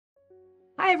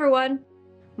Hi everyone,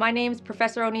 my name is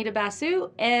Professor Onita Basu,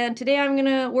 and today I'm going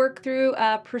to work through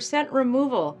a percent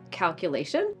removal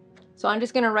calculation. So I'm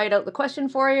just going to write out the question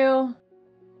for you.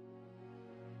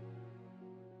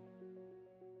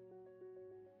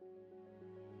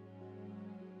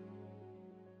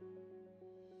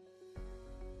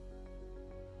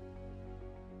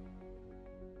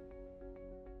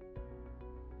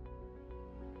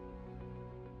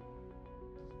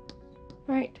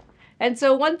 Right. And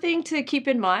so one thing to keep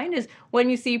in mind is when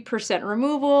you see percent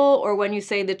removal or when you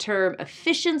say the term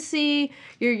efficiency,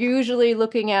 you're usually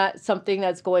looking at something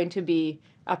that's going to be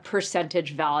a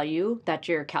percentage value that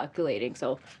you're calculating.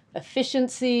 So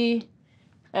efficiency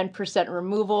and percent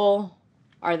removal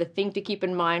are the thing to keep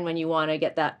in mind when you want to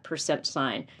get that percent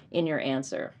sign in your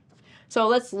answer. So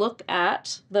let's look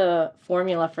at the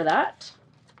formula for that.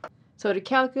 So to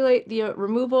calculate the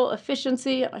removal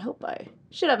efficiency, I hope I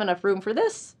should have enough room for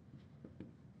this,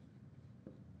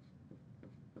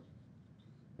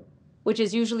 which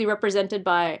is usually represented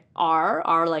by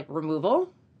R like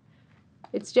removal.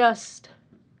 It's just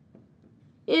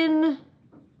in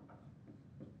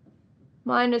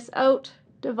minus out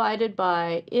divided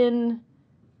by in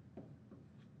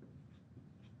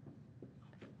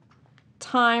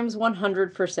times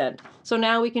 100%. So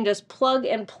now we can just plug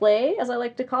and play, as I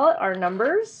like to call it, our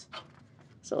numbers.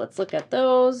 So let's look at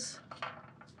those.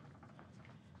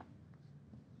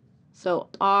 So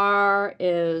R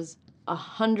is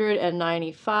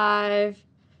 195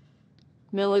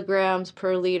 milligrams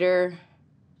per liter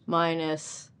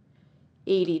minus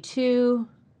 82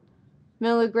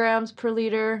 milligrams per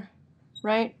liter,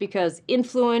 right? Because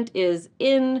influent is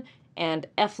in and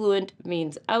effluent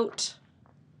means out,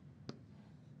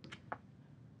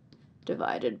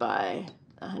 divided by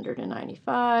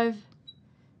 195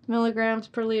 milligrams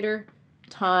per liter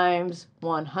times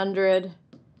 100%,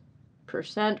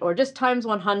 or just times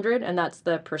 100, and that's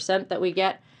the percent that we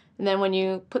get. And then when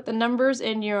you put the numbers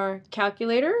in your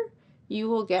calculator, you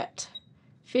will get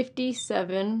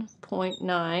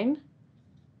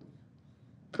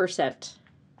 57.9%.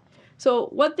 So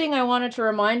one thing I wanted to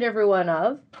remind everyone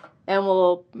of, and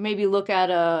we'll maybe look at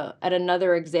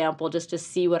another example just to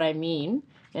see what I mean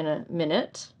in a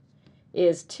minute,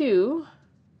 is to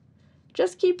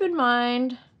just keep in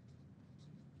mind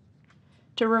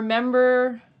to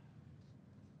remember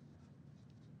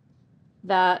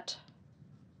that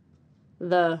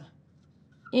the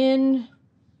in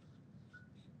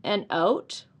and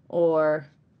out, or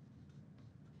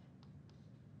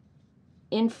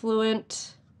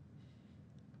influent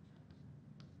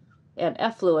and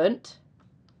effluent,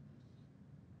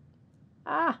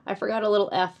 I forgot a little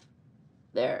F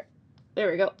there. There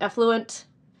we go, effluent,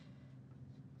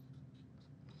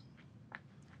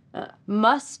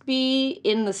 must be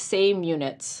in the same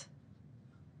units.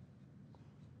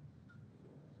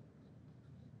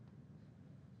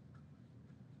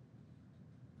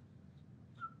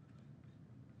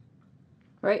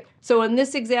 Right? So in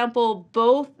this example,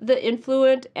 both the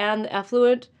influent and the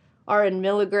effluent are in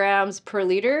milligrams per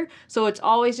liter. So it's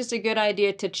always just a good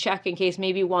idea to check in case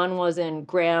maybe one was in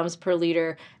grams per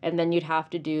liter, and then you'd have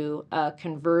to do a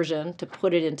conversion to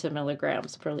put it into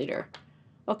milligrams per liter.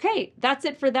 Okay, that's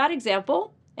it for that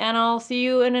example, and I'll see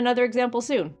you in another example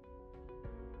soon.